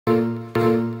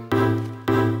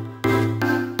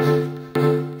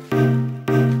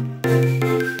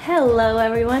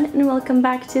and welcome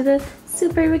back to the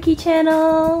Super Wiki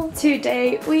channel.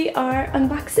 Today we are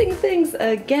unboxing things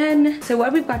again. So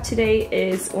what we've got today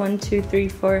is 1, 2, 3,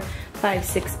 4, 5,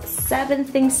 6, 7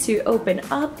 things to open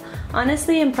up.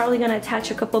 Honestly, I'm probably gonna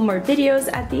attach a couple more videos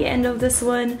at the end of this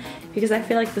one because I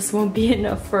feel like this won't be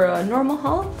enough for a normal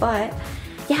haul, but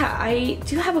yeah, I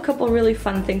do have a couple really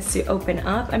fun things to open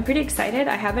up. I'm pretty excited.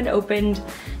 I haven't opened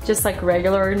just like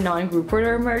regular non-group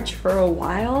order merch for a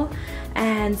while,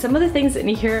 and some of the things in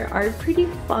here are pretty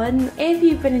fun. If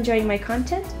you've been enjoying my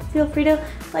content, feel free to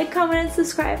like, comment, and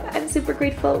subscribe. I'm super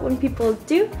grateful when people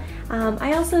do.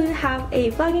 I also have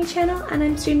a vlogging channel and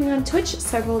I'm streaming on Twitch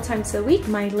several times a week.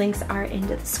 My links are in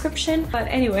the description. But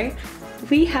anyway,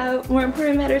 we have more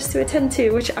important matters to attend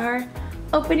to, which are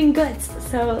opening goods.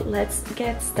 So let's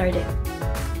get started.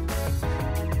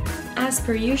 As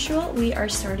per usual, we are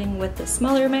starting with the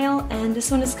smaller mail, and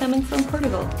this one is coming from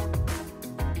Portugal.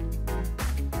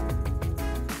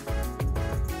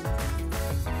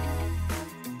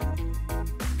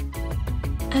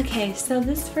 Okay, so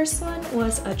this first one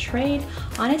was a trade.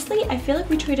 Honestly, I feel like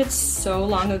we traded so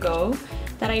long ago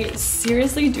that I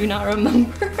seriously do not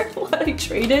remember what I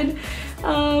traded.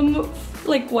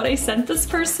 Like what I sent this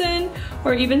person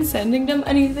or even sending them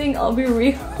anything. I'll be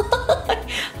real. I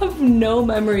have no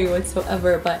memory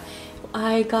whatsoever, but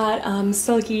I got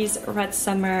Seulgi's Red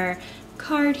Summer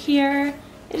card here.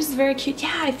 It is very cute.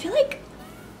 Yeah, I feel like,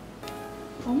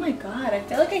 oh my god, I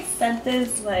feel like I sent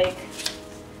this like,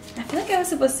 I feel like I was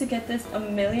supposed to get this a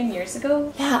million years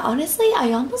ago. Yeah, honestly,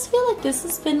 I almost feel like this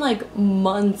has been like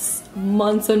months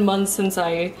and months since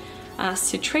I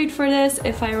asked to trade for this,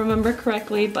 if I remember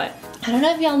correctly. But I don't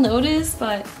know if y'all noticed,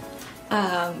 but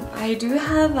I do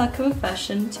have a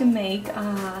confession to make,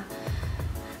 and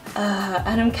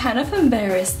I'm kind of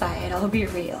embarrassed by it, I'll be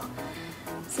real.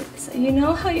 So you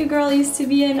know how your girl used to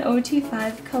be an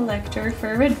OT5 collector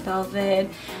for Red Velvet,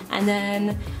 and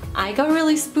then I got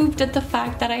really spooked at the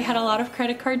fact that I had a lot of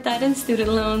credit card debt and student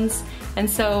loans, and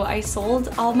so I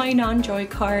sold all my non-Joy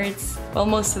cards, well,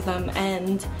 most of them,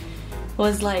 and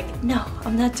was like, no,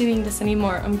 I'm not doing this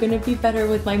anymore. I'm gonna be better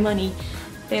with my money.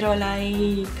 Pero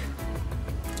like,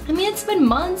 I mean, it's been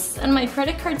months and my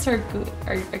credit cards are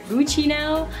Gucci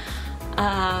now.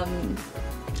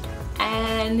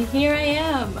 And here I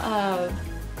am,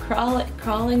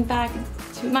 crawling back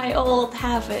to my old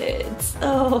habits.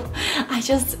 Oh,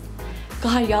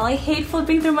 God, y'all, I hate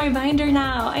flipping through my binder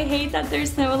now. I hate that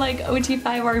there's no like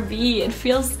OT5RB. It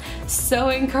feels so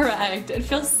incorrect. It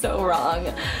feels so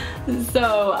wrong.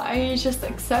 So I just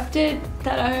accepted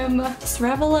that I'm just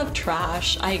Revel of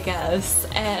trash, I guess.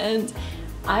 And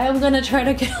I am gonna try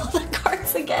to get all the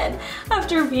cards again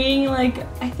after being like,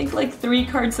 I think like 3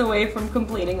 cards away from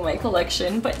completing my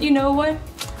collection. But you know what?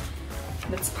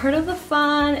 That's part of the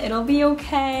fun. It'll be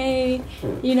okay,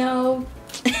 you know?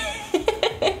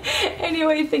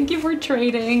 Anyway, thank you for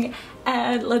trading,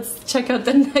 and let's check out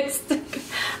the next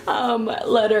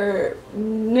letter.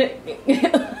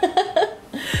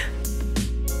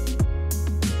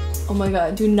 Oh my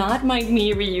god, do not mind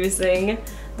me reusing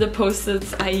the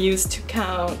post-its I used to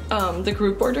count the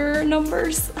group order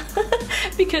numbers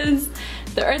because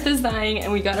the earth is dying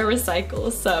and we gotta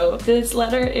recycle. So this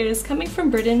letter is coming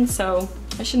from Britain, so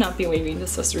I should not be waving the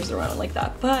sisters around like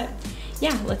that. But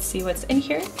yeah, let's see what's in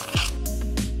here.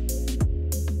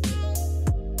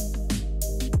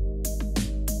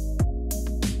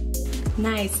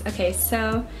 Nice. Okay,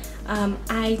 so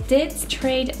I did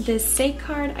trade this Seyt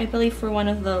card, I believe, for one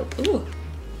of the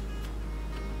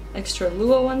extra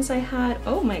Lua ones I had.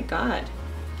 Oh my god.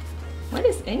 What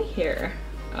is in here?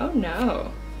 Oh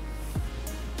no.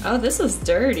 Oh, this is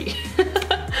dirty.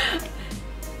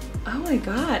 Oh my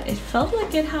god. It felt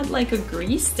like it had like a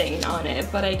grease stain on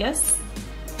it, but I guess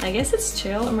it's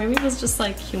chill, or maybe it was just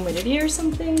like humidity or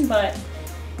something, but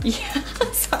yeah,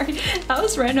 sorry, that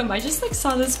was random. I just like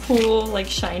saw this pool, like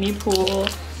shiny pool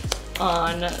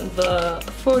on the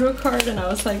Photocard, and I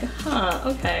was like, huh,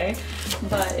 okay.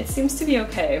 But it seems to be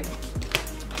okay.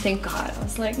 Thank God. I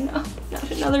was like, no, not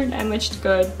another damaged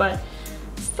good, but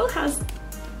it still has.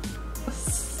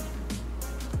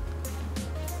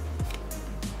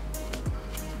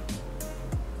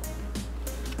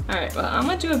 Alright, well, I'm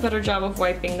gonna do a better job of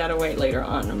wiping that away later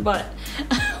on, but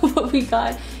what we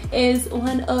got is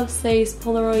one of Sei's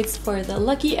Polaroids for the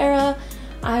Lucky era.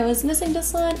 I was missing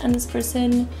this one, and this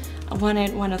person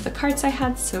wanted one of the cards I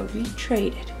had, so we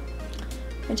traded,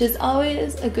 which is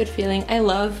always a good feeling. I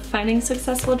love finding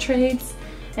successful trades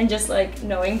and just like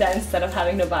knowing that instead of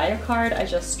having to buy a card, I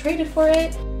just traded for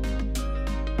it.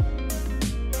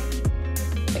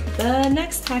 The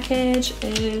next package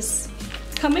is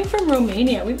coming from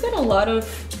Romania. We've got a lot of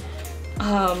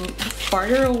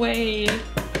farther away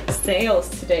sales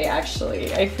today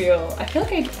actually. I feel like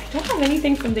I don't have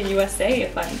anything from the USA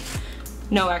if I'm...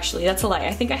 No, actually, that's a lie.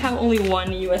 I think I have only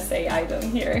one USA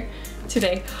item here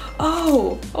today.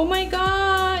 Oh my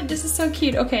god, this is so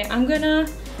cute. Okay, I'm gonna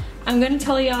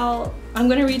tell y'all, I'm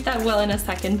gonna read that well in a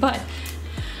second, but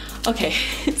okay,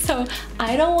 so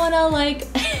I don't wanna like,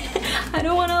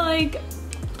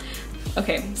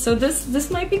 okay, so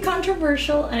this might be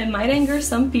controversial and it might anger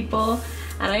some people,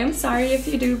 and I am sorry if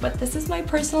you do, but this is my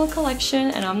personal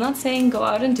collection and I'm not saying go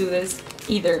out and do this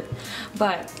either.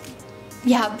 But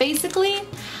yeah, basically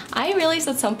I realized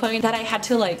at some point that I had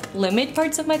to like limit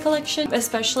parts of my collection,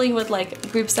 especially with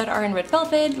like groups that are in Red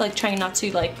Velvet, like trying not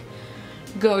to like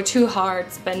go too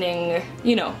hard spending,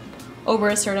 you know, over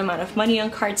a certain amount of money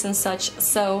on cards and such.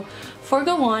 So for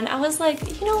Go On, I was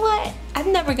like, you know what,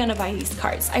 I'm never gonna buy these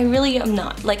cards. I really am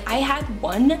not. Like, I had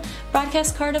one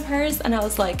broadcast card of hers and I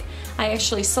was like, I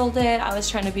actually sold it. I was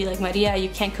trying to be like, Maria, you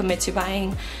can't commit to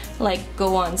buying like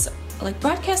Go On's like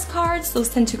broadcast cards. Those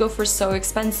tend to go for so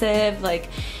expensive. Like,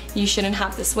 you shouldn't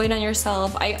have this weight on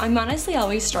yourself. I'm honestly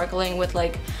always struggling with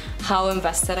like how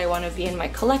invested I want to be in my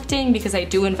collecting, because I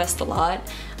do invest a lot.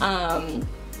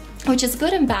 Which is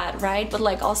good and bad, right? But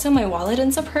like also my wallet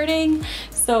ends up hurting.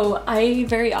 So I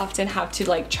very often have to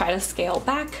like try to scale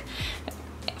back.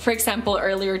 For example,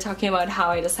 earlier talking about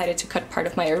how I decided to cut part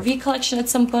of my RV collection at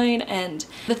some point, and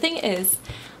the thing is,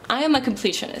 I am a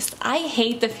completionist. I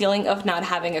hate the feeling of not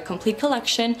having a complete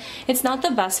collection. It's not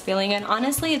the best feeling, and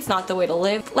honestly, it's not the way to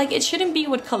live. Like, it shouldn't be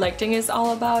what collecting is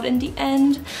all about in the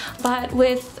end. But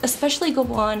with especially Go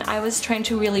On, I was trying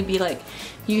to really be like,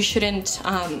 you shouldn't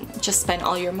just spend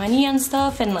all your money on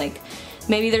stuff, and like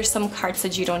maybe there's some cards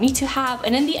that you don't need to have.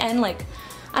 And in the end, like,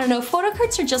 I don't know, photo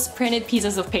cards are just printed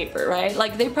pieces of paper, right?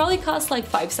 Like, they probably cost like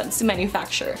 5 cents to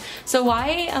manufacture. So why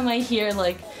am I here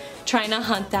like trying to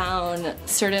hunt down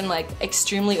certain like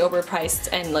extremely overpriced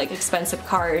and like expensive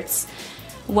cards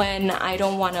when I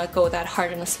don't want to go that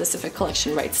hard in a specific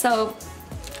collection, right? So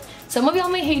some of y'all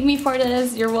may hate me for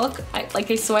this. You're welcome.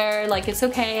 I swear, like, it's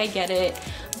okay, I get it.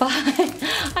 But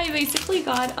I basically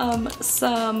got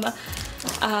some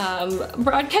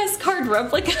broadcast card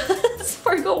replicas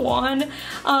for Go On.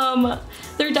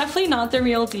 They're definitely not the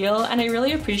real deal, and I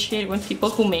really appreciate when people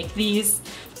who make these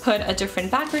put a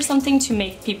different back or something to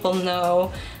make people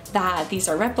know that these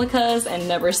are replicas and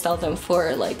never sell them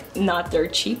for like not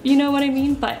dirt cheap, you know what I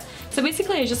mean? But so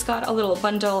basically I just got a little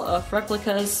bundle of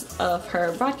replicas of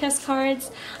her broadcast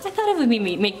cards. I thought it would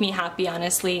make me happy,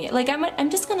 honestly. Like, I'm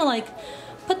just gonna like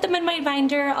put them in my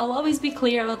binder. I'll always be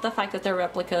clear about the fact that they're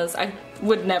replicas. I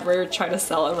would never try to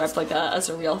sell a replica as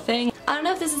a real thing. I don't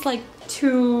know if this is like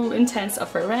too intense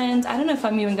of a rant. I don't know if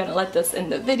I'm even gonna let this in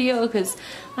the video because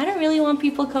I don't really want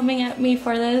people coming at me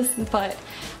for this, but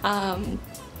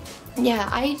yeah,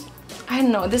 I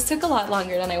don't know, this took a lot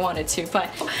longer than I wanted to, but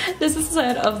this is a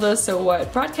set of the So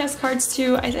What broadcast cards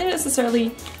too. I didn't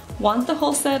necessarily want the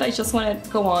whole set, I just wanted to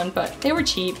Go On, but they were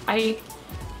cheap. I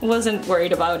wasn't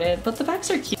worried about it, but the backs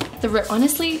are cute.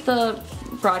 Honestly, the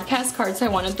broadcast cards I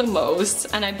wanted the most,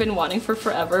 and I've been wanting for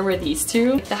forever, were these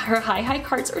two. Her high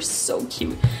cards are so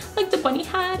cute. Like the bunny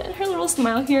hat and her little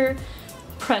smile here,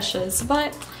 precious.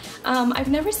 But I've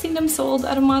never seen them sold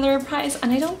at a moderate price,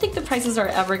 and I don't think the prices are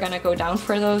ever gonna go down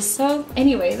for those. So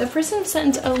anyway, the person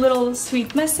sent a little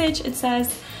sweet message. It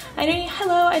says,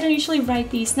 hello, I don't usually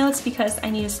write these notes because I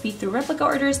need to speed through replica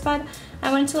orders, but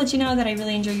I wanted to let you know that I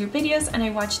really enjoy your videos and I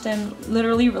watch them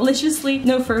literally religiously.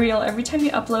 No, for real, every time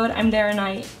you upload, I'm there and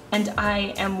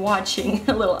I am watching,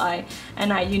 a little I,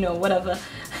 and I, you know, whatever.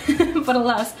 But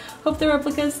alas, hope the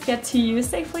replicas get to you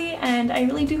safely, and I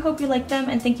really do hope you like them,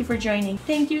 and thank you for joining.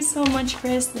 Thank you so much,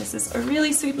 Chris. This is a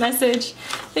really sweet message.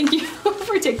 Thank you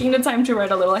for taking the time to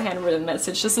write a little handwritten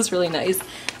message. This is really nice.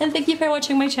 And thank you for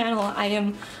watching my channel. I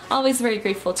am always very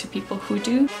grateful to people who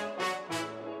do.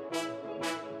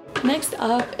 Next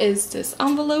up is this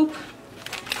envelope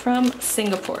from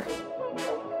Singapore.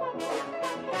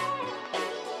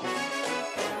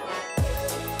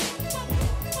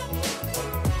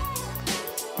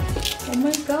 Oh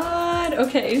my god!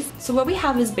 Okay, so what we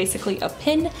have is basically a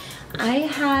pin. I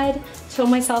had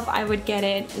told myself I would get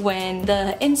it when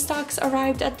the in-stocks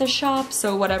arrived at the shop,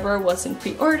 so whatever wasn't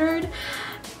pre-ordered.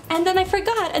 And then I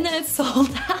forgot, and then it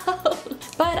sold out.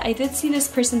 But I did see this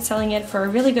person selling it for a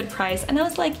really good price, and I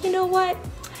was like, you know what?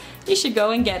 You should go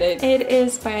and get it. It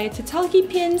is by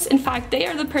TtalgiPins. In fact, they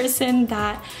are the person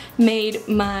that made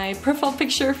my profile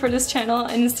picture for this channel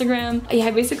on Instagram. Yeah,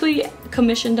 I basically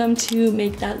commissioned them to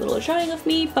make that little drawing of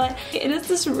me, but it is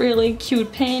this really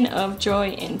cute pin of Joy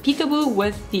in Peekaboo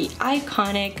with the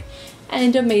iconic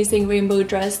and amazing rainbow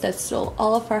dress that stole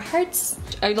all of our hearts.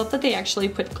 I love that they actually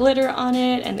put glitter on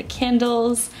it and the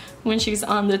candles when she's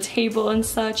on the table and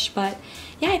such, but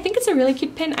yeah, I think it's a really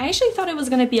cute pin. I actually thought it was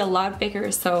gonna be a lot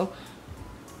bigger, so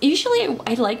usually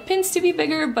I like pins to be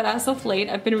bigger, but as of late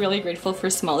I've been really grateful for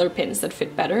smaller pins that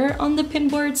fit better on the pin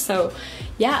board. So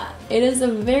yeah, it is a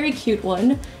very cute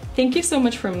one. Thank you so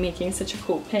much for making such a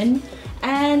cool pin.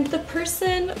 And the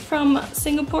person from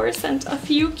Singapore sent a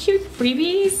few cute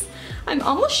freebies. I'm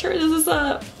almost sure this is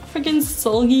a freaking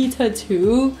Seulgi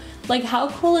tattoo. Like, how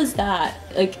cool is that?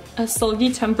 Like a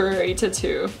Seulgi temporary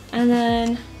tattoo. And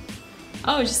then,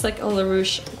 oh, just like a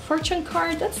LaRouche fortune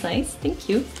card. That's nice, thank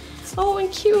you. Oh,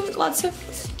 and cute, lots of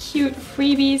cute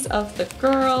freebies of the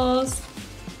girls.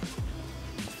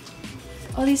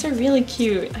 Oh, these are really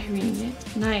cute. Irene,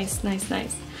 nice, nice,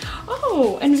 nice.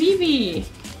 Oh, and Vivi.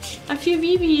 A few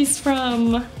Vivis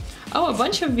from, oh, a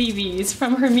bunch of Vivis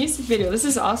from her music video. This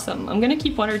is awesome. I'm gonna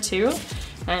keep one or two,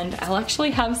 and I'll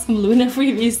actually have some Loona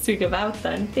freebies to give out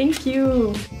then. Thank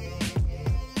you.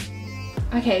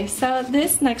 Okay, so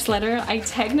this next letter I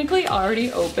technically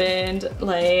already opened.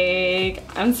 Like,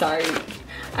 I'm sorry.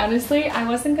 Honestly,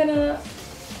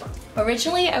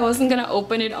 originally I wasn't gonna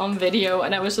open it on video,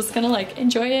 and I was just gonna like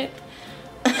enjoy it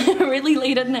really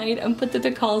late at night and put the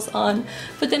decals on.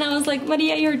 But then I was like,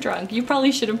 Maria, you're drunk. You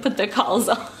probably shouldn't put the decals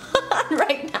on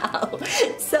right now.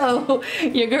 So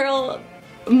your girl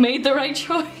made the right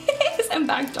choice and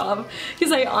backed off,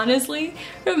 because I honestly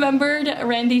remembered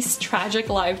Randy's tragic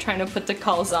life trying to put the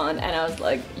decals on, and I was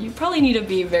like, you probably need to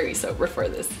be very sober for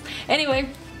this. Anyway,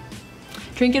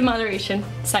 drink in moderation,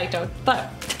 side note.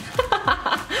 But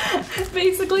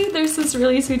basically there's this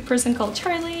really sweet person called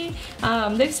Charlie.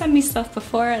 They've sent me stuff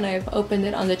before and I've opened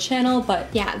it on the channel, but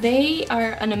yeah, they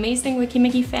are an amazing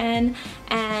Meki fan,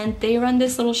 and they run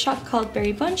this little shop called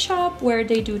BerryBonShop where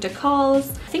they do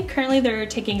decals. I think currently they're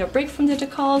taking a break from the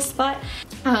decals, but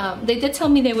they did tell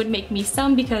me they would make me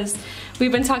some because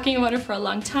we've been talking about it for a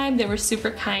long time. They were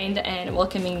super kind and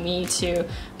welcoming me to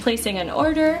placing an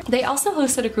order. They also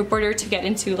hosted a group order to get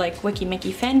into like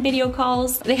Meki fan video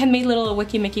calls. They had made little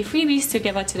Meki freebies to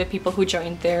give out to the people who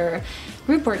joined their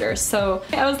group orders. So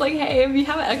I was like, hey, if you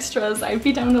have extras, I'd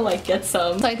be down to like get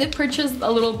some. So I did purchase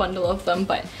a little bundle of them,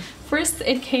 but first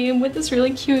it came with this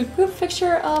really cute group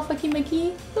picture of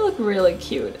Meki. They look really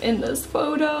cute in this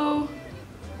photo.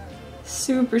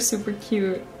 Super, super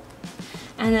cute.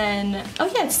 And then,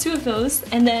 oh yeah, it's two of those.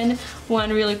 And then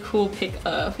one really cool pic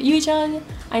of Yujang.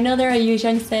 I know they're a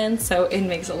Yujang fan, so it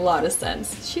makes a lot of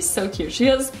sense. She's so cute. She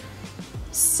has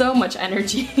so much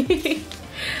energy.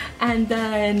 And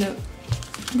then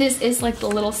this is like the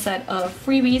little set of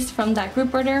freebies from that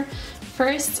group order.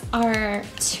 First are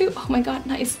two, oh my god,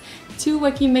 nice. Two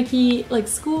Meki like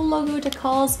school logo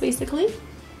decals, basically.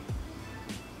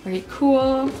 Very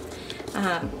cool.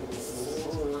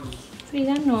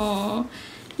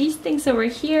 These things over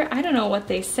here, I don't know what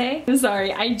they say. I'm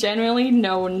sorry, I generally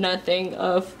know nothing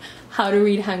of how to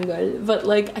read Hangul, but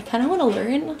like I kind of want to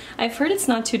learn. I've heard it's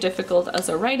not too difficult as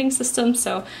a writing system,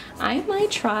 so I might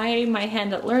try my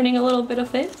hand at learning a little bit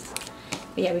of it.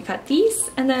 But yeah, we got these,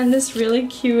 and then this really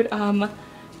cute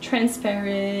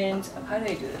transparent, how do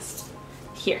I do this?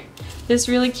 Here. This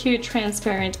really cute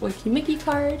transparent Meki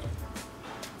card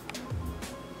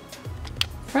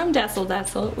from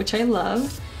Dazzle, which I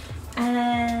love.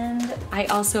 And I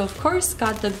also, of course,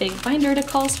 got the big binder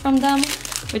decals from them,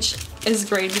 which is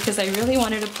great because I really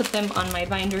wanted to put them on my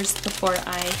binders before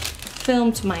I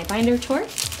filmed my binder tour.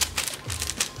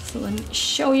 So let me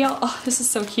show y'all. Oh, this is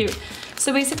so cute.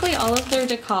 So basically all of their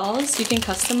decals, you can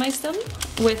customize them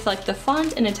with like the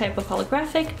font and a type of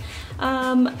holographic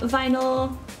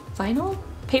vinyl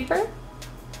paper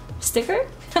sticker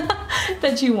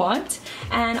that you want.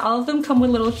 And all of them come with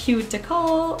little cute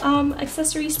decal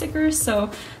accessory stickers, so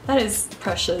that is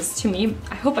precious to me.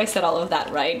 I hope I said all of that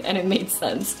right and it made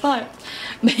sense. But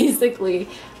basically,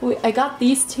 I got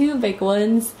these two big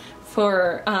ones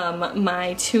for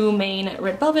my two main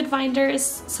red velvet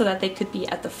binders so that they could be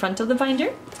at the front of the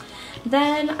binder.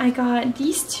 Then I got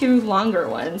these two longer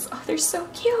ones. Oh, they're so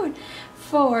cute!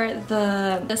 For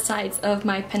the sides of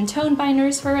my Pantone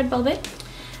binders for red velvet.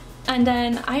 And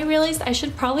then I realized I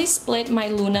should probably split my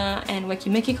Loona and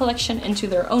Meki collection into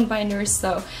their own binders.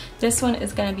 So this one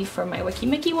is gonna be for my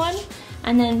Meki one,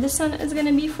 and then this one is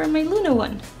gonna be for my Loona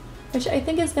one, which I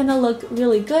think is gonna look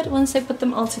really good once I put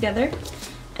them all together.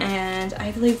 And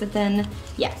I believe that then,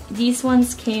 yeah, these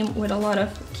ones came with a lot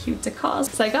of cute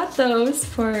decals. So I got those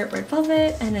for red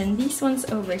velvet, and then these ones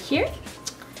over here.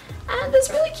 And this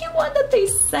really cute one that they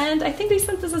sent. I think they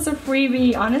sent this as a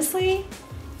freebie, honestly.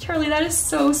 Charlie, that is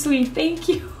so sweet. Thank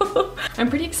you. I'm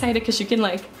pretty excited because you can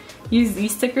like use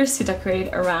these stickers to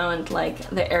decorate around like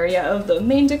the area of the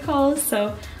main decals.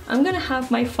 So I'm gonna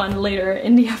have my fun later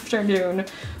in the afternoon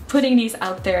putting these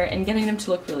out there and getting them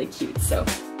to look really cute. So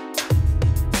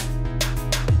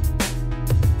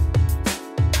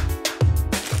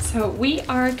we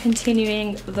are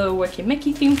continuing the Weki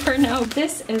Meki theme for now.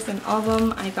 This is an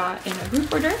album I got in a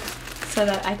group order so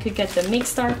that I could get the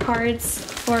Makestar cards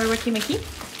for Weki Meki.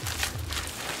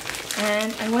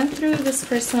 And I went through this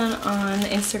person on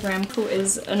Instagram who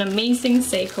is an amazing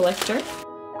Sei collector.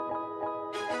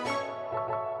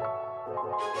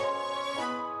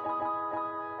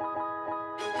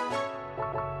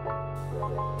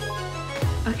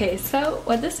 Okay, so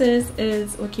what this is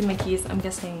Weki Meki's, I'm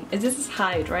guessing, this is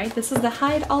Hide, right? This is the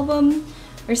Hide album,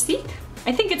 or Seek?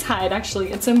 I think it's Hide,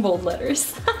 actually, it's in bold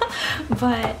letters.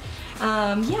 But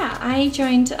yeah, I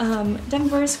joined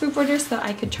Denver's group order so that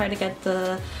I could try to get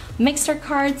the Makestar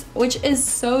cards, which is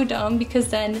so dumb because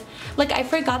then, like, I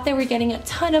forgot they were getting a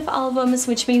ton of albums,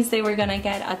 which means they were gonna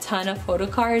get a ton of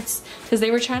photocards because they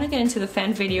were trying to get into the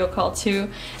fan video call too.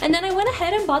 And then I went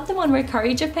ahead and bought them on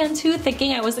Mercari Japan too,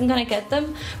 thinking I wasn't gonna get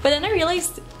them, but then I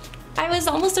realized I was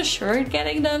almost assured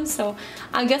getting them, so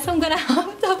I guess I'm gonna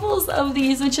have doubles of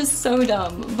these, which is so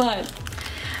dumb, but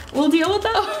we'll deal with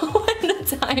that when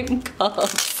the time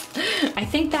comes. I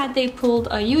think that they pulled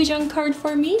a Yujong card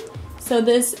for me. So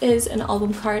this is an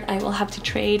album card I will have to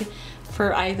trade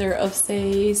for either of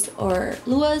Sei's or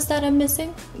Lua's that I'm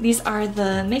missing. These are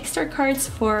the Makestar cards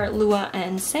for Lua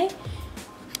and Sei.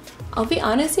 I'll be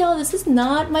honest, y'all, this is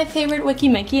not my favorite Weki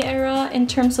Meki era in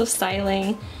terms of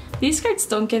styling. These cards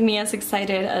don't get me as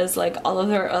excited as like all of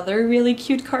their other really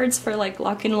cute cards for like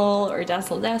Lock and Roll or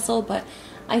Dazzle Dazzle, but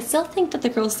I still think that the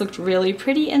girls looked really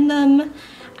pretty in them.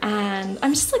 And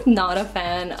I'm just like not a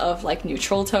fan of like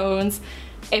neutral tones,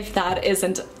 if that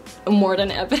isn't more than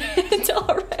evident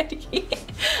already.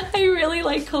 I really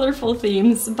like colorful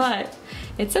themes, but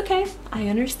it's okay. I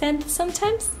understand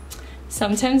sometimes.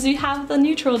 Sometimes you have the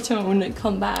neutral tone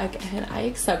come back and I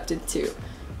accept it too,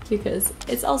 because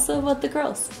it's also about the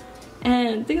girls.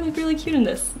 And they look really cute in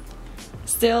this.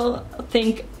 Still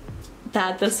think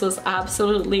that this was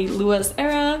absolutely Lua's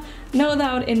era. No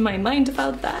doubt in my mind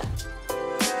about that.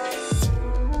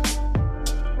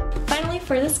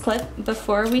 For this clip,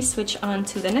 before we switch on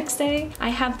to the next day, I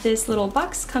have this little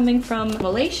box coming from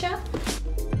Malaysia.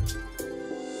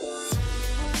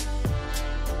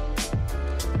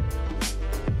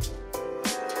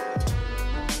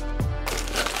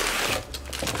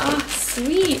 Ah,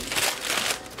 sweet!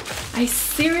 I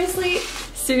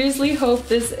seriously hope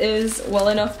this is well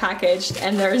enough packaged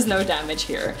and there is no damage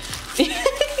here.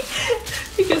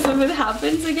 Because if it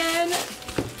happens again,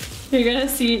 you're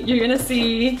gonna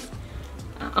see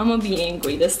I'm gonna be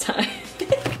angry this time.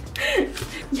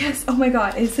 Yes, oh my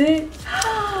god, is it?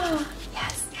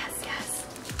 Yes.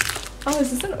 Oh,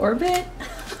 is this an Orbit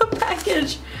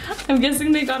package? I'm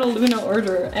guessing they got a Loona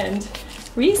order and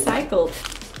recycled.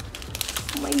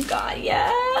 Oh my god,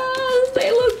 yes!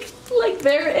 They look like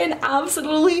they're in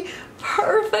absolutely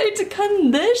perfect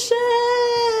condition!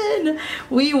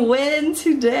 We win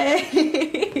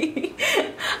today!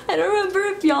 I don't remember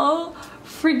if y'all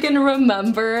freaking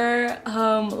remember,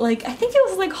 like, I think it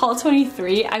was like Haul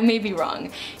 23, I may be wrong.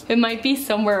 It might be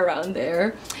somewhere around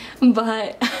there,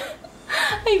 but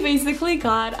I basically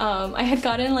got, I had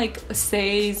gotten like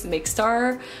Sei's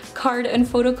Makestar card and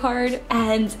Photocard,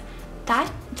 and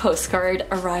that postcard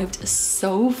arrived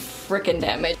so freaking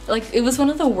damaged. Like, it was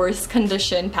one of the worst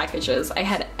condition packages I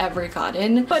had ever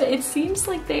gotten, but it seems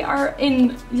like they are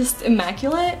in just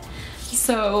immaculate.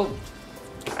 So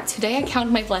today I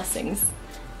count my blessings.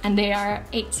 And they are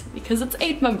 8, because it's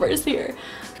 8 members here.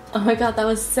 Oh my god, that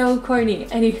was so corny.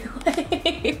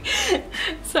 Anyway,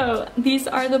 so these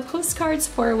are the postcards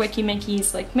for Weki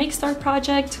Meki's like Makestar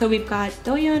project. So we've got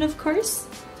Doyeon, of course.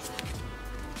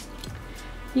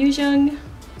 Yujong,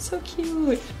 so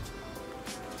cute.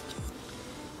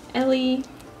 Ellie.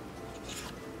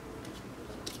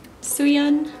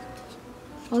 Suyeon.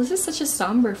 Oh, this is such a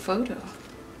somber photo.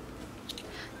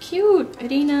 Cute.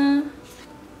 Irina.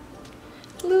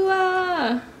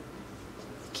 Lua!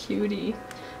 Cutie.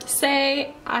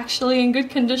 Sei, actually in good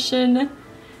condition,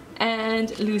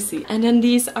 and Lucy. And then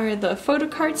these are the photo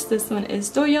cards. This one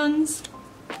is Doyeon's.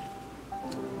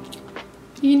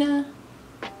 Ina.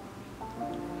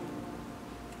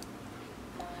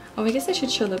 Oh, I guess I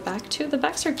should show the back too. The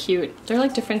backs are cute. They're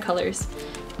like different colors.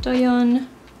 Doyeon.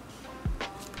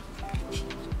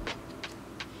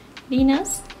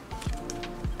 Rina's.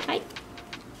 Hi.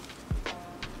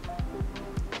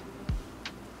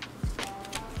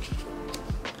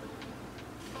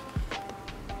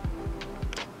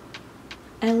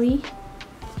 Ellie,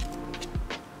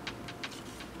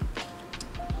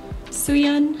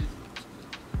 Suyeon.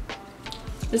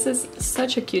 This is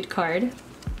such a cute card.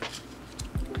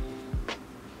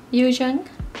 Yujung,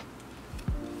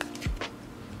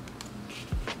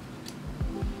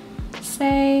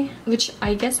 Sei, which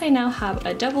I guess I now have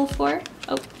a double for.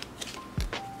 Oh.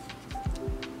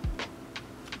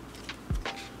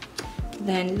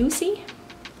 Then Lucy.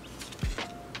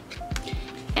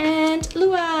 And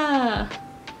Lua,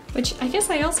 which I guess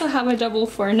I also have a double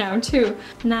for now too.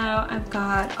 Now I've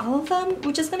got all of them,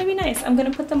 which is gonna be nice. I'm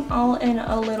gonna put them all in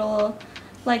a little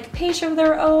like page of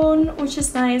their own, which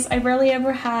is nice. I rarely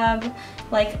ever have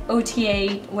like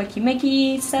OTA Weki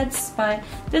Meki sets, but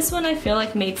this one I feel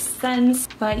like makes sense.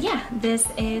 But yeah, this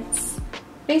is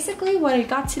basically what I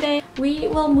got today. We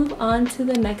will move on to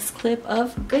the next clip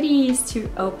of goodies to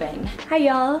open. Hi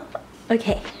y'all.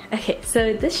 Okay,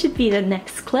 so this should be the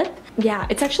next clip. Yeah,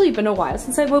 it's actually been a while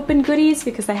since I've opened goodies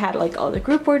because I had like all the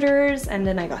group orders and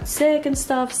then I got sick and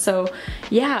stuff. So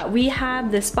yeah, we have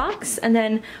this box and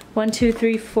then 1, 2,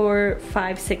 3, 4,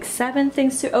 5, 6, 7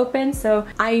 things to open. So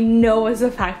I know as a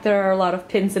fact there are a lot of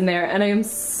pins in there and I am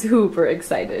super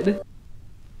excited.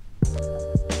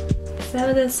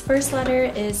 So this first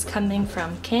letter is coming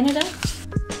from Canada.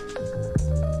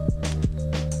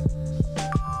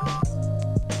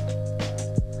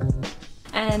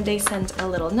 And they sent a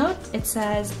little note. It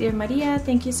says, "Dear Maria,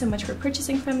 thank you so much for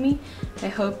purchasing from me. I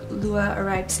hope Lua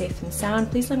arrived safe and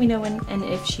sound. Please let me know when and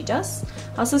if she does.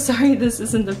 Also, sorry this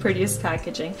isn't the prettiest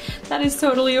packaging." That is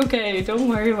totally okay. Don't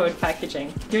worry about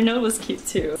packaging. Your note was cute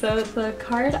too. So the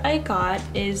card I got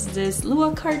is this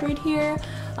Lua card right here.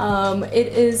 It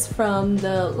is from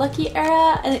the Lucky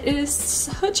era and it is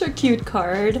such a cute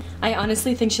card. I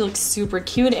honestly think she looks super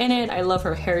cute in it. I love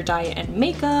her hair dye and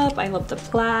makeup. I love the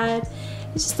plaid.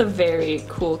 It's just a very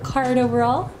cool card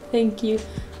overall. Thank you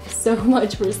so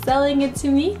much for selling it to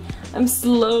me. I'm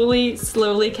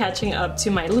slowly catching up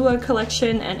to my Lua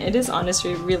collection and it is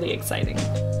honestly really exciting.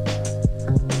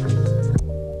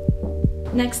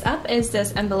 Next up is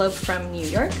this envelope from New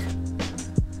York.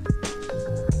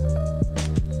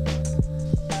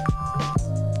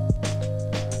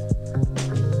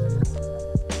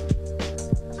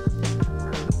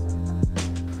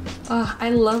 Oh, I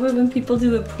love it when people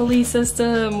do the pulley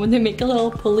system, when they make a little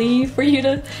pulley for you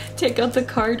to take out the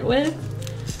card with.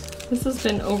 This has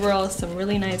been overall some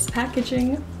really nice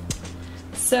packaging.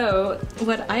 So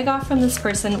what I got from this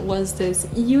person was this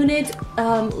unit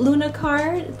Luna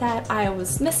card that I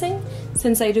was missing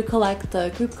since I do collect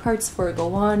the group cards for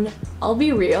Go On. I'll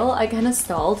be real, I kind of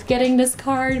stalled getting this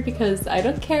card because I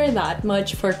don't care that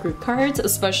much for group cards,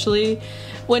 especially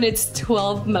when it's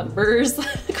 12 members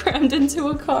crammed into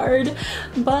a card,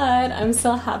 but I'm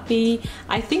still happy.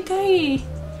 I think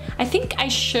I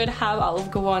should have all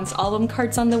of Go On's album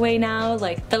cards on the way now.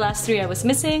 Like the last 3 I was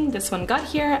missing, this one got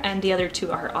here, and the other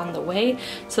 2 are on the way.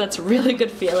 So that's a really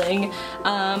good feeling.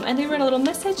 And they wrote a little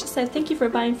message that said, "Thank you for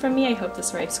buying from me. I hope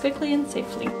this arrives quickly and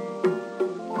safely."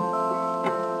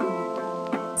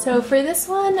 So for this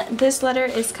one, this letter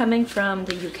is coming from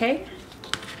the UK.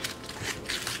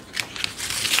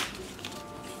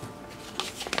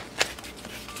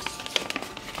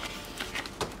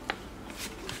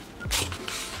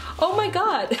 Oh my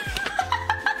god!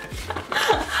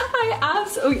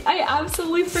 I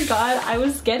absolutely forgot I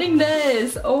was getting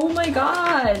this! Oh my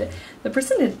god! The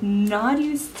person did not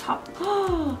use top.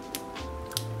 Oh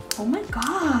my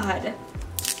god!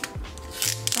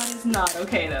 That is not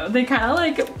okay though. They kind of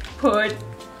like put.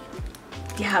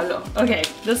 Yeah, no. Okay,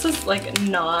 this is like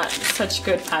not such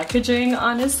good packaging,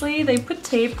 honestly. They put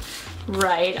tape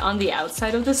right on the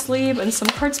outside of the sleeve and some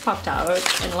parts popped out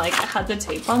and like had the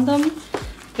tape on them.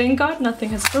 Thank God nothing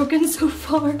has broken so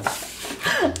far.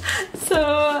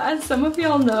 So as some of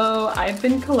y'all know, I've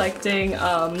been collecting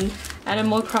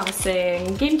Animal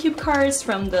Crossing GameCube cards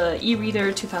from the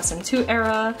eReader 2002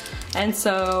 era, and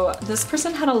so this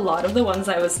person had a lot of the ones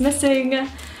I was missing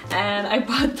and I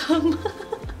bought them.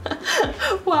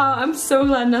 Wow, I'm so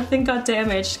glad nothing got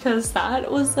damaged because that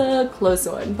was a close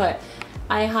one. But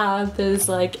I have this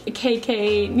like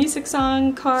KK music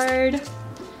song card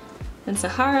and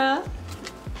Sahara.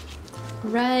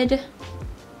 Red.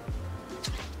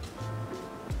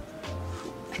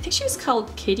 I think she was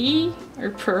called Kitty or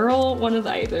Pearl, one of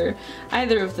either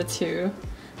of the two.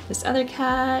 This other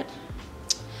cat,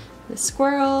 this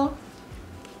squirrel.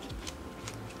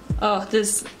 Oh,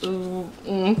 this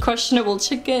questionable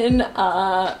chicken,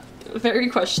 very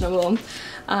questionable.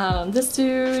 This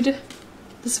dude,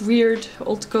 this weird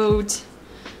old goat,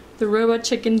 the robot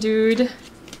chicken dude.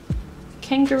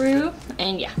 kangaroo,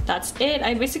 and yeah, that's it.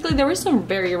 There were some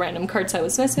very random cards I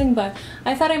was missing, but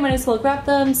I thought I might as well grab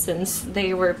them since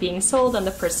they were being sold and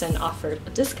the person offered a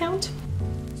discount.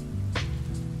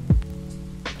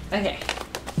 Okay,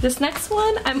 this next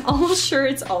one, I'm almost sure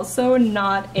it's also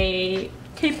not a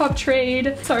K-pop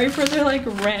trade. Sorry for the like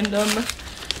random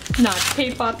not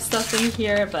K-pop stuff in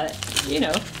here, but you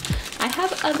know, I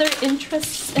have other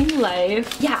interests in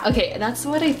life. Yeah, okay, that's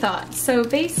what I thought. So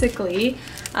basically,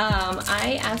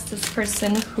 I asked this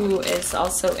person who is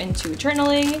also into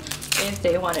journaling if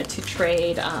they wanted to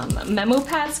trade memo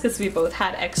pads because we both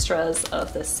had extras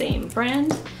of the same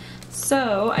brand.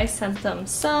 So I sent them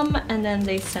some, and then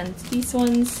they sent these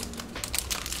ones.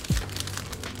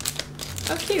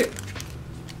 Oh, cute.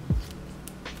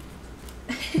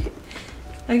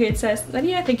 Okay, it says,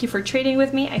 Lydia, thank you for trading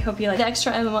with me. I hope you like the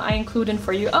extra memo I included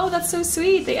for you. Oh, that's so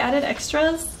sweet. They added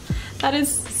extras. That is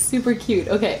super cute.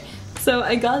 Okay, so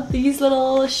I got these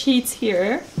little sheets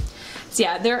here. So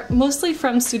yeah, they're mostly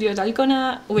from Studio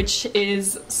Dalgona, which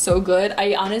is so good.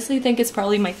 I honestly think it's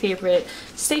probably my favorite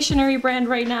stationery brand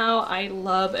right now. I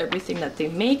love everything that they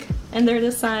make and their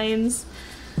designs.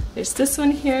 There's this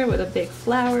one here with a big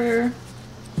flower.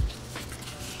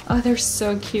 Oh, they're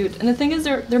so cute. And the thing is,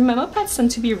 their memo pads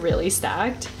tend to be really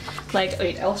stacked. Like,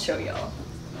 wait, I'll show y'all.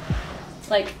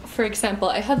 Like, for example,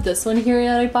 I have this one here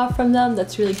that I bought from them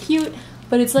that's really cute,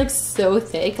 but it's like so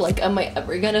thick. Like, am I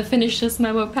ever gonna finish this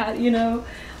memo pad, you know?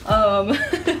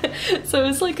 So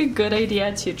it's like a good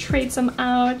idea to trade some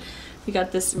out. We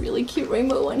got this really cute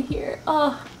rainbow one here.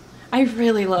 Oh, I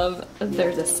really love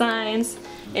their designs.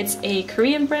 It's a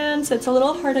Korean brand, so it's a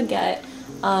little hard to get.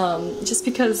 Just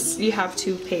because you have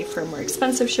to pay for more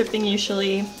expensive shipping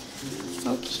usually.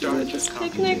 Oh cute, this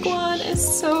picnic one is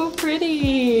so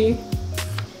pretty.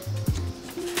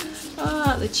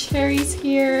 Ah, the cherries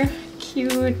here,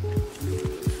 cute.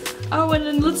 Oh, and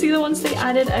then let's see the ones they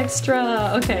added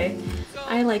extra. Okay,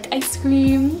 I like ice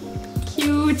cream,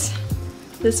 cute.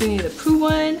 This Winnie the Pooh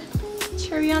one,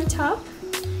 cherry on top.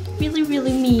 Really,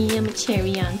 really me, I'm a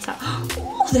cherry on top.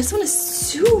 Oh, this one is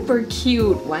super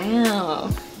cute. Wow.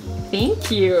 Thank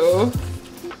you.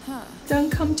 Don't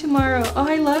come tomorrow. Oh,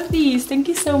 I love these. Thank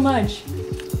you so much.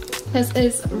 This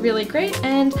is really great,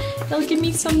 and it'll give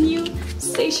me some new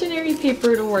stationery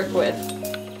paper to work with.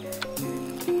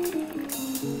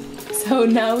 So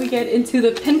now we get into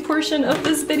the pin portion of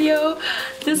this video.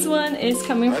 This one is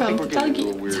coming from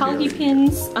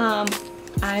TtalgiPins.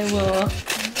 I will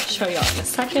show y'all in a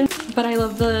second, but I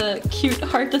love the cute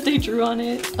heart that they drew on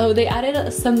it. Oh, they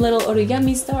added some little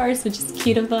origami stars, which is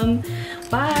cute of them.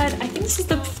 But I think this is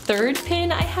the third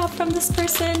pin I have from this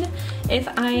person, if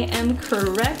I am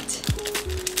correct.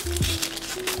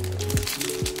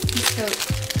 So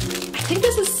I think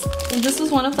this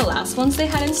was one of the last ones they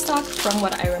had in stock from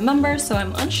what I remember, so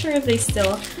I'm unsure if they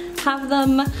still have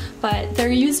them, but their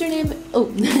username, oh,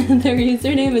 their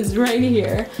username is right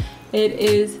here. It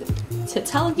is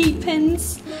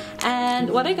TtalgiPins, and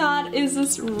what I got is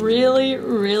this really,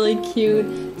 really cute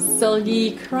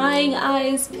Seulgi crying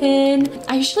eyes pin.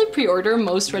 I usually pre-order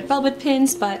most red velvet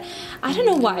pins, but I don't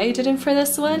know why I didn't for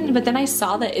this one, but then I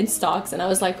saw that in stocks and I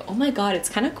was like, oh my god, it's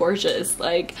kind of gorgeous,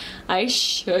 like I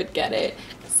should get it.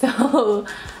 So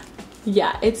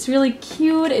yeah, it's really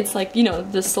cute. It's like, you know,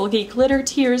 the Seulgi glitter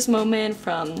tears moment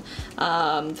from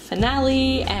the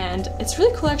finale, and it's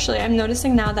really cool actually. I'm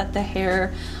noticing now that the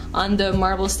hair on the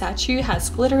marble statue has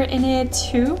glitter in it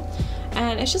too,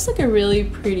 and it's just like a really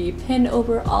pretty pin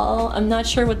overall. I'm not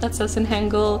sure what that says in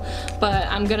Hangul, but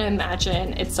I'm gonna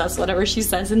imagine it says whatever she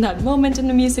says in that moment in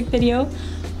the music video.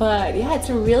 But yeah, it's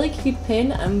a really cute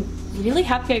pin. I'm really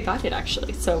happy I got it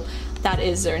actually. So that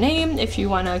is their name if you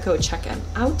wanna go check them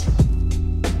out.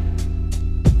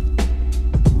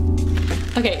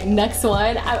 Okay, next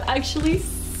one I'm actually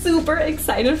super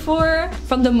excited for.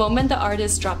 From the moment the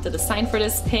artist dropped the design for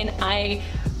this pin, I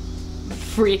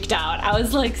freaked out. I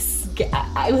was like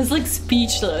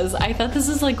speechless. I thought this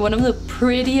was like one of the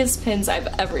prettiest pins I've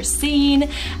ever seen,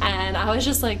 and I was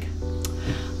just like,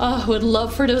 oh, would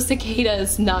love for those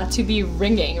cicadas not to be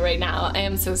ringing right now. I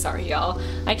am so sorry, y'all.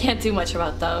 I can't do much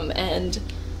about them, and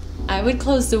I would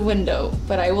close the window,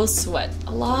 but I will sweat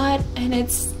a lot, and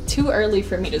it's too early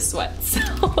for me to sweat,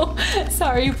 so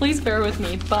sorry, please bear with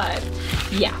me. But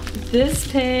yeah,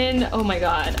 this pin, oh my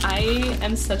god, I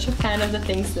am such a fan of the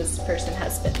things this person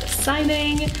has been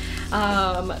designing,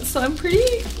 so I'm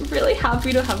really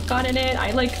happy to have gotten it.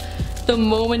 I like, the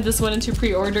moment this went into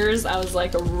pre-orders, I was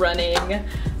like running.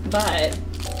 But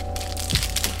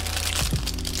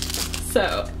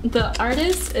so the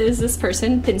artist is this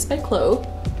person, PinsByChlo.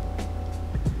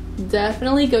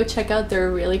 Definitely go check out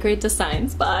their really great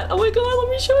designs. But oh my god, let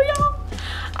me show y'all.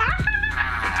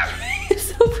 Ah,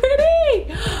 it's so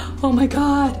pretty. Oh my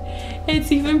god,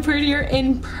 it's even prettier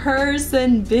in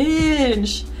person,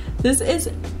 binge. This is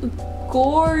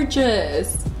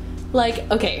gorgeous. Like,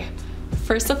 okay,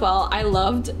 first of all, I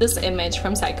loved this image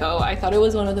from Psycho. I thought it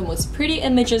was one of the most pretty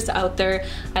images out there.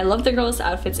 I love the girls'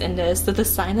 outfits in this. The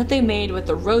design that they made with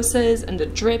the roses and the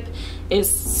drip is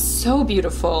so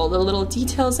beautiful. The little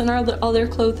details in all their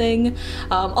clothing.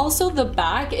 Also, the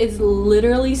back is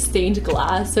literally stained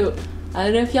glass, so I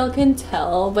don't know if y'all can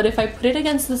tell, but if I put it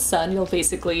against the sun, you'll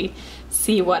basically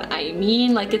see what I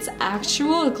mean. Like, it's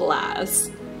actual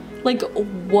glass. Like,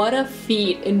 what a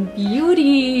feat in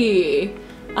beauty.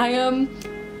 I am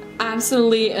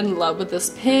absolutely in love with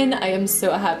this pin. I am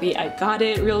so happy I got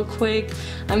it real quick.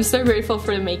 I'm so grateful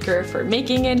for the maker for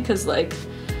making it, because like,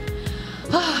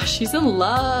 she's in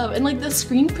love. And like the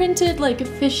screen printed like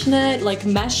fishnet, like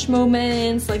mesh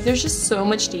moments, like there's just so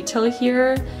much detail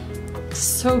here.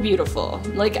 So beautiful.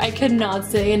 Like, I could not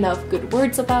say enough good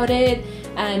words about it,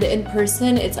 and in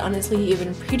person it's honestly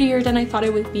even prettier than I thought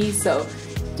it would be. So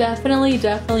definitely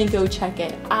go check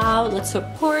it out. Let's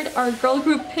support our girl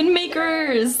group pin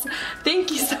makers. Thank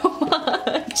you so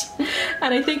much.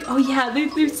 And I think, oh yeah,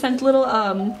 they've sent little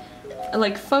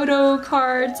like photo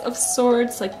cards of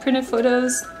sorts, like printed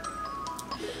photos.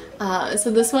 So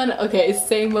this one, okay,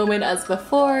 same moment as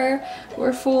before.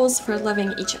 We're fools for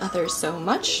loving each other so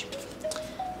much.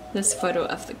 This photo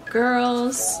of the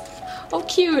girls. Oh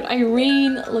cute,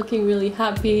 Irene looking really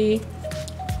happy.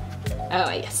 Oh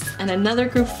yes, and another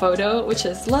group photo, which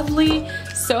is lovely.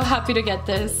 So happy to get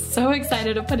this. So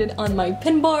excited to put it on my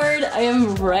pin board. I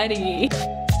am ready.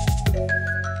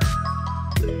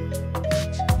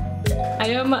 I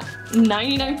am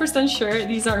 99% sure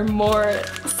these are more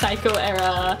Psycho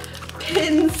era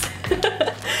pins.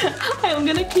 I'm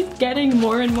gonna keep getting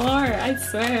more and more, I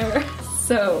swear.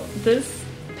 So this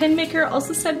pin maker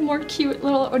also sent more cute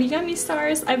little origami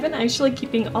stars. I've been actually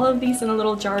keeping all of these in a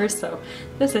little jar, so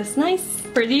this is nice.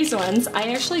 For these ones,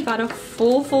 I actually got a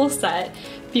full set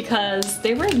because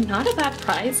they were not a bad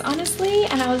price, honestly,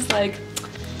 and I was like,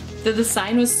 the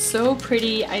design was so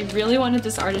pretty. I really wanted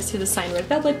this artist to design red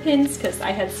velvet pins because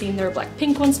I had seen their black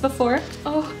pink ones before.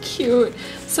 Oh, cute.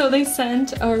 So they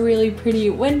sent a really pretty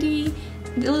Wendy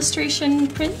illustration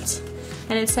print.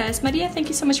 And it says, Maria, thank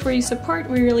you so much for your support.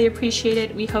 We really appreciate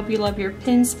it. We hope you love your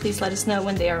pins. Please let us know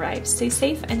when they arrive. Stay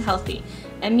safe and healthy.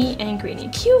 Emmy and Greenie.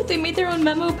 Cute, they made their own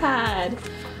memo pad.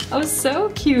 Oh,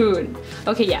 so cute.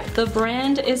 Okay, yeah, the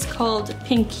brand is called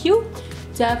PinkHue.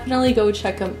 Definitely go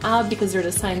check them out because their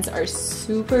designs are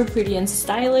super pretty and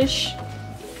stylish.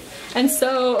 And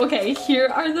so, okay, here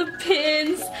are the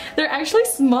pins. They're actually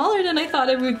smaller than I thought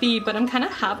it would be, but I'm kind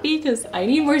of happy because I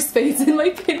need more space in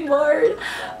my pin board.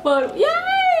 But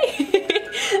yay!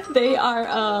 They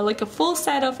are like a full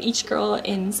set of each girl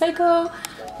in Psycho.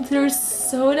 They're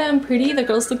so damn pretty. The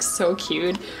girls look so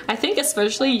cute. I think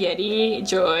especially Yeti,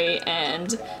 Joy, and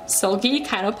Seulgi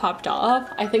kind of popped off.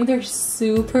 I think they're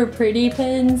super pretty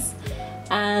pins.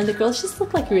 And the girls just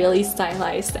look like really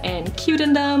stylized and cute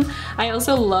in them. I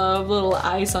also love little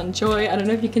eyes on Joy. I don't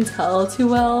know if you can tell too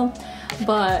well,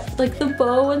 but like the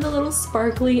bow and the little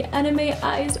sparkly anime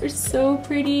eyes are so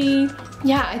pretty.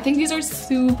 Yeah, I think these are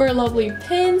super lovely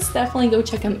pins. Definitely go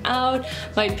check them out.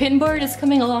 My pin board is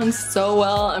coming along so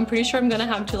well. I'm pretty sure I'm gonna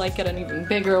have to like get an even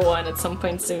bigger one at some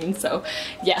point soon. So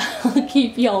yeah, I'll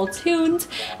keep y'all tuned.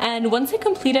 And once I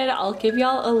complete it, I'll give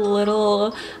y'all a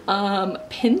little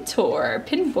pin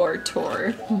board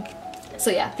tour.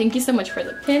 So yeah, thank you so much for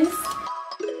the pins.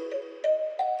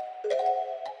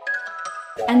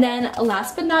 And then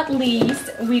last but not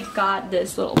least, we've got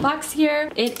this little box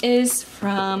here. It is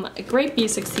from a great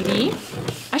music CD.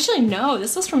 Actually, no,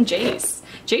 this was from Jace.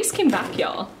 Jace came back,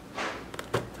 y'all.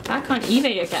 Back on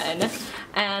eBay again.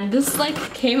 And this like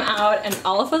came out and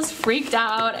all of us freaked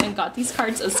out and got these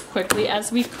cards as quickly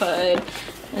as we could.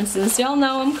 And since y'all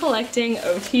know I'm collecting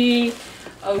OT5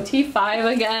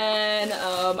 again,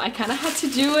 I kind of had to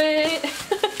do it.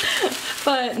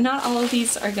 But not all of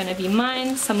these are gonna be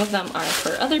mine. Some of them are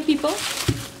for other people.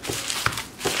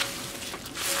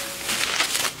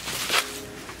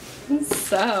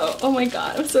 So, oh my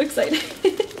god, I'm so excited.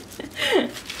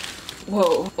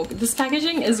 Whoa, this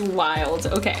packaging is wild.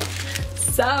 Okay,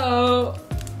 so,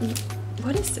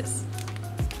 what is this?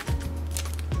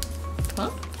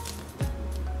 Huh?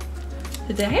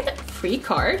 Did I have a free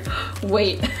card?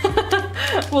 Wait,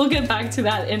 we'll get back to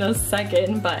that in a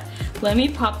second, but let me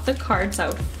pop the cards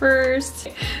out first.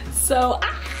 So,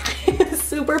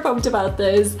 super pumped about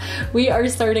this. We are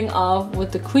starting off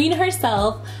with the queen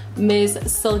herself, Miss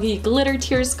Seulgi Glitter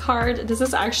Tears card. This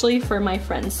is actually for my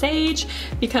friend Seyt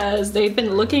because they've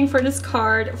been looking for this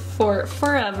card for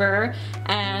forever,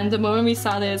 and the moment we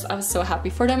saw this I was so happy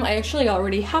for them. I actually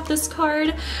already have this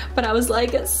card, but I was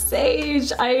like,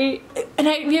 Seyt,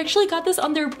 we actually got this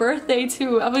on their birthday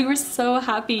too, and we were so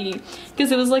happy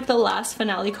because it was like the last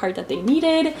finale card that they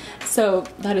needed, so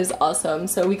that is awesome.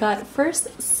 So we got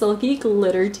first Seulgi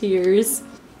Glitter Tears.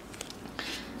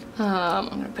 I'm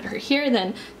gonna put her here,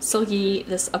 then Seulgi,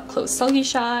 this up close Seulgi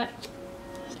shot.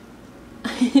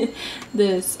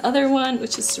 This other one,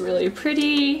 which is really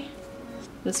pretty.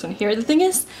 This one here. The thing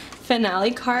is,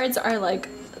 finale cards are like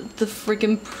the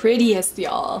freaking prettiest,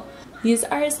 y'all. These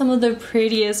are some of the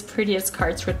prettiest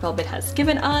cards Red Velvet has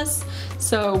given us,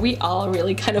 so we all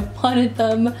really kind of wanted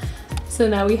them. So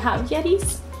now we have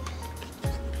Yetis.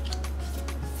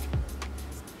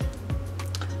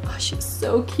 She's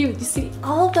so cute. You see,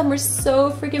 all of them are so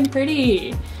freaking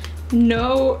pretty.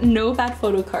 No bad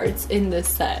photo cards in this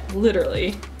set,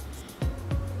 literally.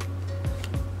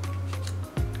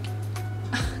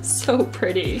 So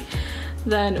pretty.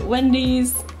 Then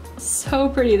Wendy's, so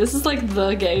pretty. This is like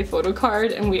the gay photo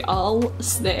card and we all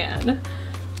stan.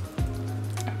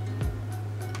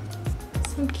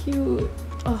 So cute.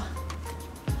 Oh.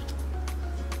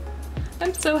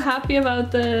 I'm so happy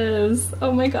about this.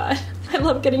 Oh my god. I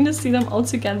love getting to see them all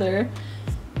together.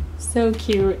 So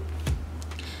cute.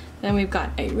 Then we've got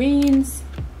Irene's.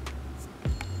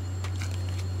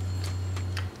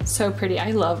 So pretty.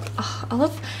 I love,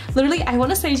 literally, I want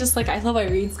to say just like I love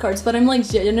Irene's cards, but I'm like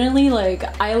genuinely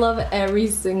like, I love every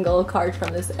single card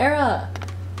from this era.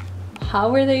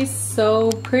 How are they so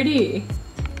pretty?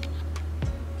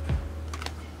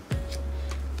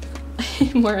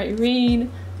 More Irene.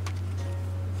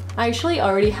 I actually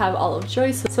already have all of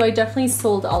Joyce, so I definitely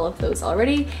sold all of those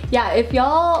already. Yeah, if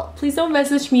y'all, please don't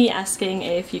message me asking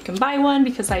if you can buy one,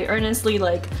 because I earnestly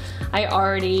like, I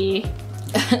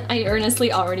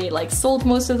earnestly already like sold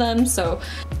most of them. So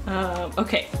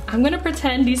okay, I'm gonna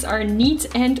pretend these are neat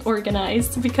and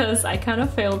organized because I kind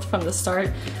of failed from the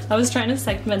start. I was trying to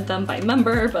segment them by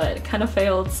member, but it kind of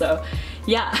failed. So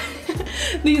yeah,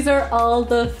 these are all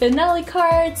the finale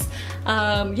cards.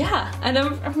 Yeah, and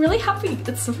I'm really happy.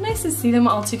 It's so nice to see them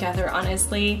all together,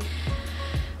 honestly.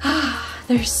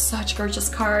 They're such gorgeous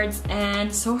cards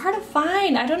and so hard to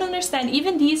find. I don't understand.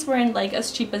 Even these weren't like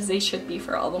as cheap as they should be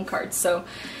for album cards. So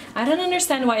I don't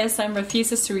understand why SM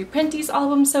refuses to reprint these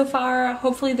albums so far.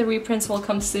 Hopefully the reprints will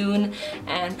come soon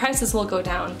and prices will go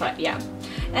down, but yeah.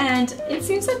 And it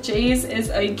seems that Jay's is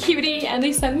a cutie and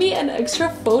they sent me an extra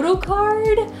photo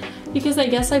card because I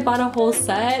guess I bought a whole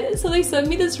set. So they sent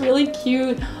me this really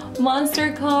cute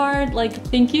monster card. Like,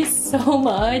 thank you so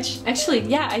much. Actually,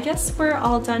 yeah, I guess we're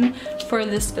all done for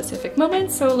this specific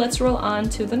moment, so let's roll on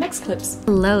to the next clips.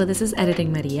 Hello, this is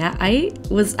Editing Maria. I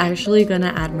was actually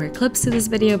gonna add more clips to this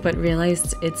video, but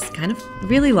realized it's kind of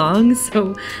really long,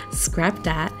 so scrap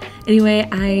that. Anyway,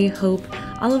 I hope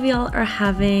all of y'all are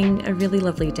having a really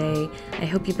lovely day. I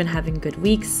hope you've been having good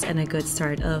weeks and a good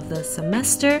start of the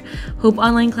semester. Hope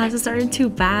online classes aren't too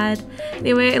bad.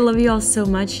 Anyway, I love you all so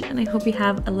much, and I hope you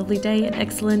have a lovely day, an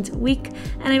excellent week,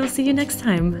 and I will see you next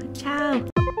time. Ciao!